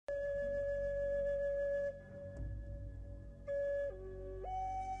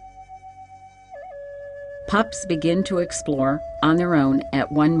Pups begin to explore on their own at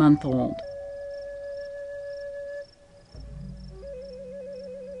 1 month old.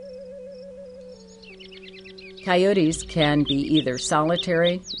 Coyotes can be either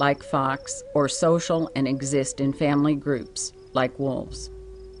solitary, like fox, or social and exist in family groups, like wolves.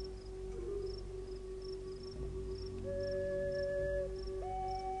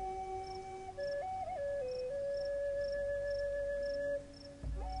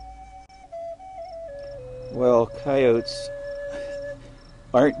 Well, coyotes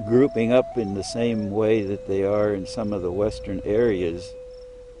aren't grouping up in the same way that they are in some of the western areas.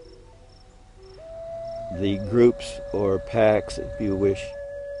 The groups or packs, if you wish,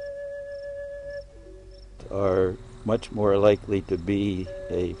 are much more likely to be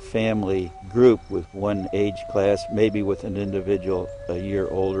a family group with one age class, maybe with an individual a year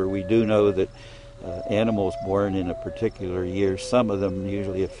older. We do know that animals born in a particular year, some of them,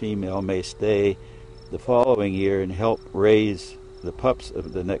 usually a female, may stay the following year and help raise the pups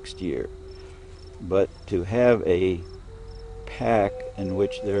of the next year. But to have a pack in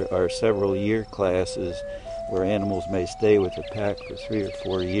which there are several year classes where animals may stay with a pack for 3 or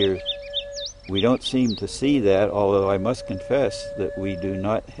 4 years, we don't seem to see that, although I must confess that we do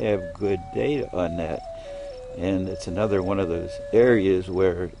not have good data on that. And it's another one of those areas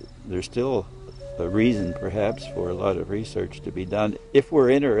where there's still a reason perhaps for a lot of research to be done if we're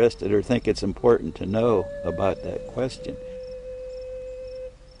interested or think it's important to know about that question.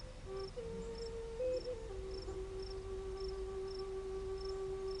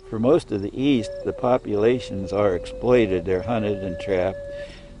 For most of the East, the populations are exploited. They're hunted and trapped,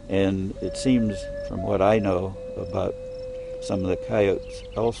 and it seems from what I know about some of the coyotes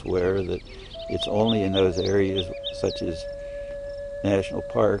elsewhere that it's only in those areas such as national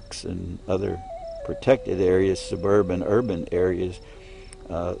parks and other protected areas, suburban, urban areas,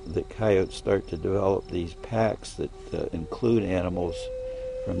 that coyotes start to develop these packs that include animals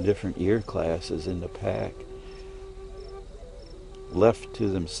from different year classes in the pack. Left to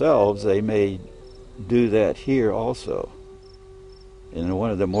themselves, they may do that here also. In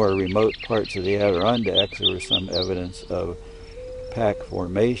one of the more remote parts of the Adirondacks, there was some evidence of pack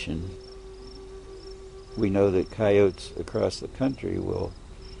formation. We know that coyotes across the country will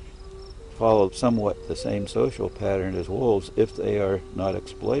follow somewhat the same social pattern as wolves if they are not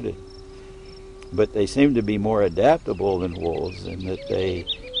exploited. But they seem to be more adaptable than wolves in that they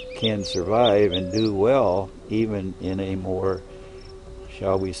can survive and do well even in a more,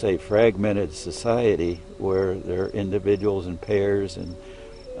 shall we say, fragmented society where there are individuals and pairs and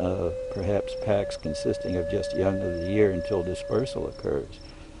perhaps packs consisting of just young of the year until dispersal occurs.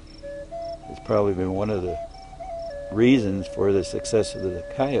 It's probably been one of the reasons for the success of the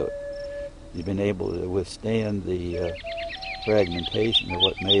coyote. He's been able to withstand the fragmentation of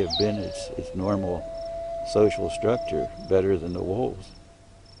what may have been its normal social structure better than the wolves.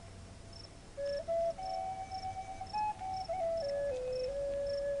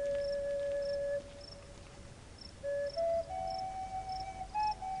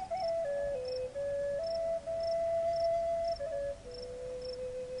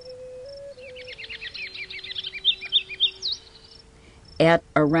 At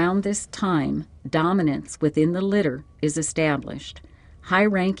around this time, dominance within the litter is established.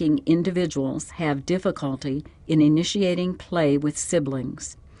 High-ranking individuals have difficulty in initiating play with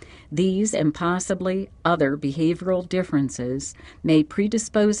siblings. These and possibly other behavioral differences may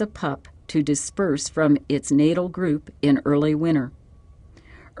predispose a pup to disperse from its natal group in early winter.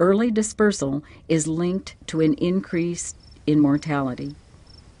 Early dispersal is linked to an increase in mortality.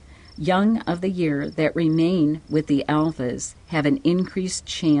 Young of the year that remain with the alphas have an increased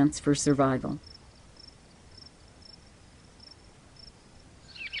chance for survival.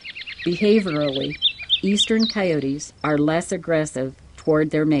 Behaviorally, eastern coyotes are less aggressive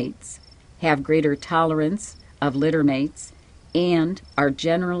toward their mates, have greater tolerance of litter mates, and are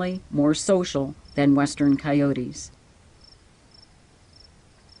generally more social than western coyotes.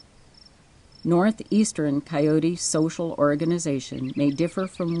 Northeastern coyote social organization may differ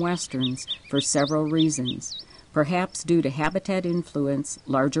from westerns for several reasons, perhaps due to habitat influence,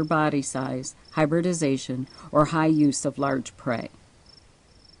 larger body size, hybridization, or high use of large prey.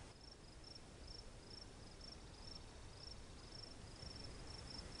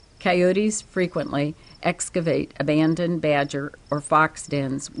 Coyotes frequently excavate abandoned badger or fox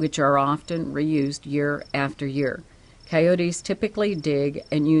dens, which are often reused year after year. Coyotes typically dig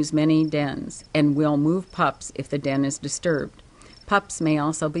and use many dens and will move pups if the den is disturbed. Pups may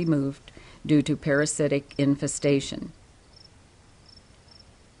also be moved due to parasitic infestation.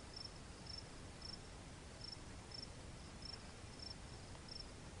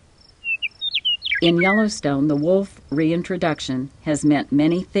 In Yellowstone, the wolf reintroduction has meant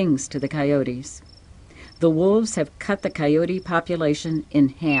many things to the coyotes. The wolves have cut the coyote population in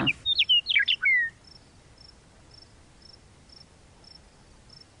half.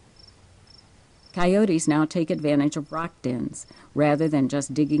 Coyotes now take advantage of rock dens rather than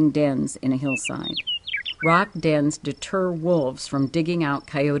just digging dens in a hillside. Rock dens deter wolves from digging out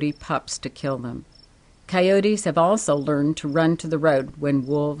coyote pups to kill them. Coyotes have also learned to run to the road when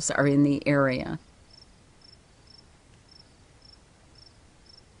wolves are in the area.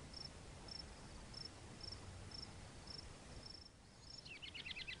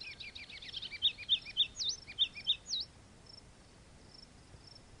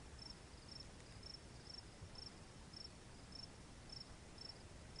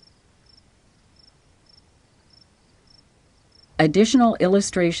 Additional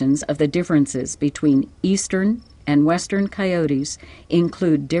illustrations of the differences between eastern and western coyotes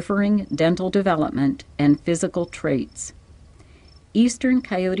include differing dental development and physical traits. Eastern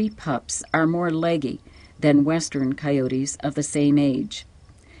coyote pups are more leggy than western coyotes of the same age.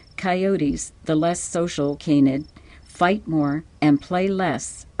 Coyotes, the less social canid, fight more and play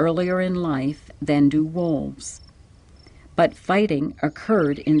less earlier in life than do wolves. But fighting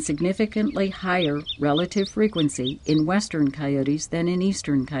occurred in significantly higher relative frequency in western coyotes than in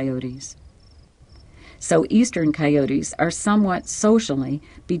eastern coyotes. So eastern coyotes are somewhat socially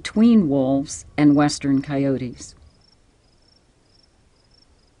between wolves and western coyotes.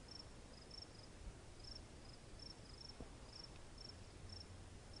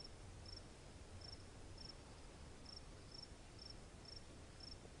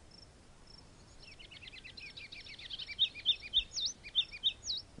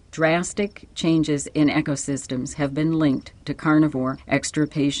 Drastic changes in ecosystems have been linked to carnivore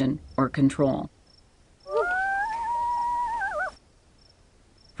extirpation or control.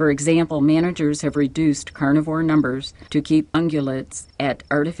 For example, managers have reduced carnivore numbers to keep ungulates at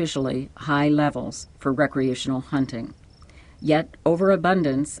artificially high levels for recreational hunting. Yet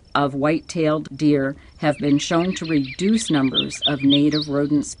overabundance of white-tailed deer have been shown to reduce numbers of native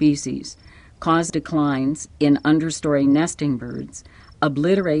rodent species, cause declines in understory nesting birds,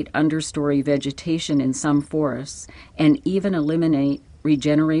 obliterate understory vegetation in some forests, and even eliminate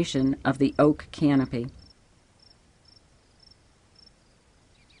regeneration of the oak canopy.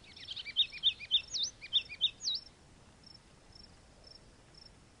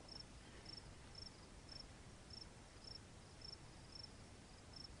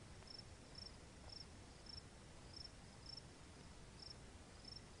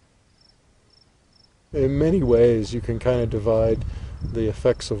 In many ways, you can kind of divide the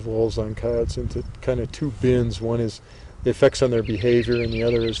effects of wolves on coyotes into kind of two bins. One is the effects on their behavior, and the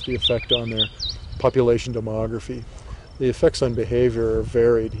other is the effect on their population demography. The effects on behavior are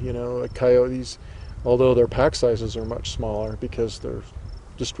varied. Like coyotes, although their pack sizes are much smaller because they're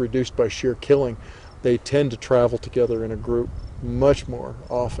just reduced by sheer killing, they tend to travel together in a group much more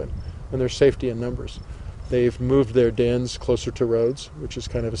often, and there's safety in numbers. They've moved their dens closer to roads, which is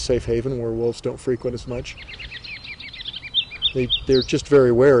kind of a safe haven where wolves don't frequent as much. They're just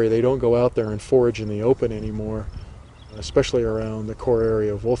very wary. They don't go out there and forage in the open anymore, especially around the core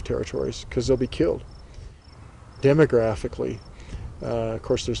area of wolf territories, because they'll be killed. Demographically, of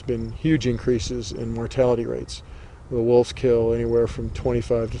course, there's been huge increases in mortality rates. The wolves kill anywhere from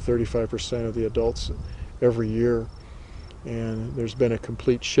 25 to 35% of the adults every year, and there's been a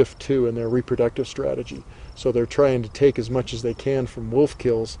complete shift too in their reproductive strategy. So they're trying to take as much as they can from wolf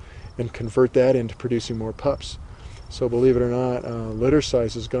kills and convert that into producing more pups. So believe it or not, litter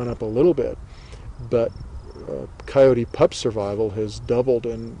size has gone up a little bit, but coyote pup survival has doubled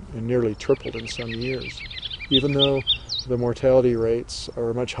and nearly tripled in some years. Even though the mortality rates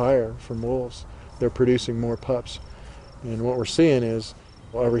are much higher from wolves, they're producing more pups. And what we're seeing is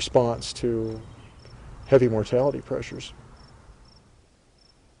a response to heavy mortality pressures.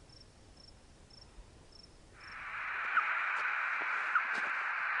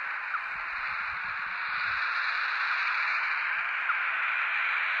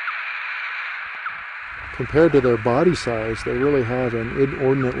 Compared to their body size, they really have an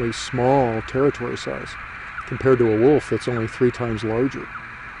inordinately small territory size. Compared to a wolf that's only 3 times larger,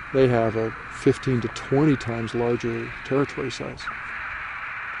 they have a 15 to 20 times larger territory size.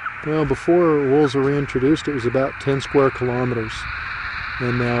 Well, before wolves were reintroduced, it was about 10 square kilometers.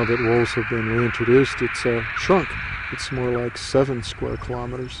 And now that wolves have been reintroduced, it's shrunk. It's more like 7 square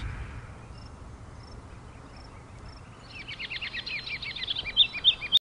kilometers.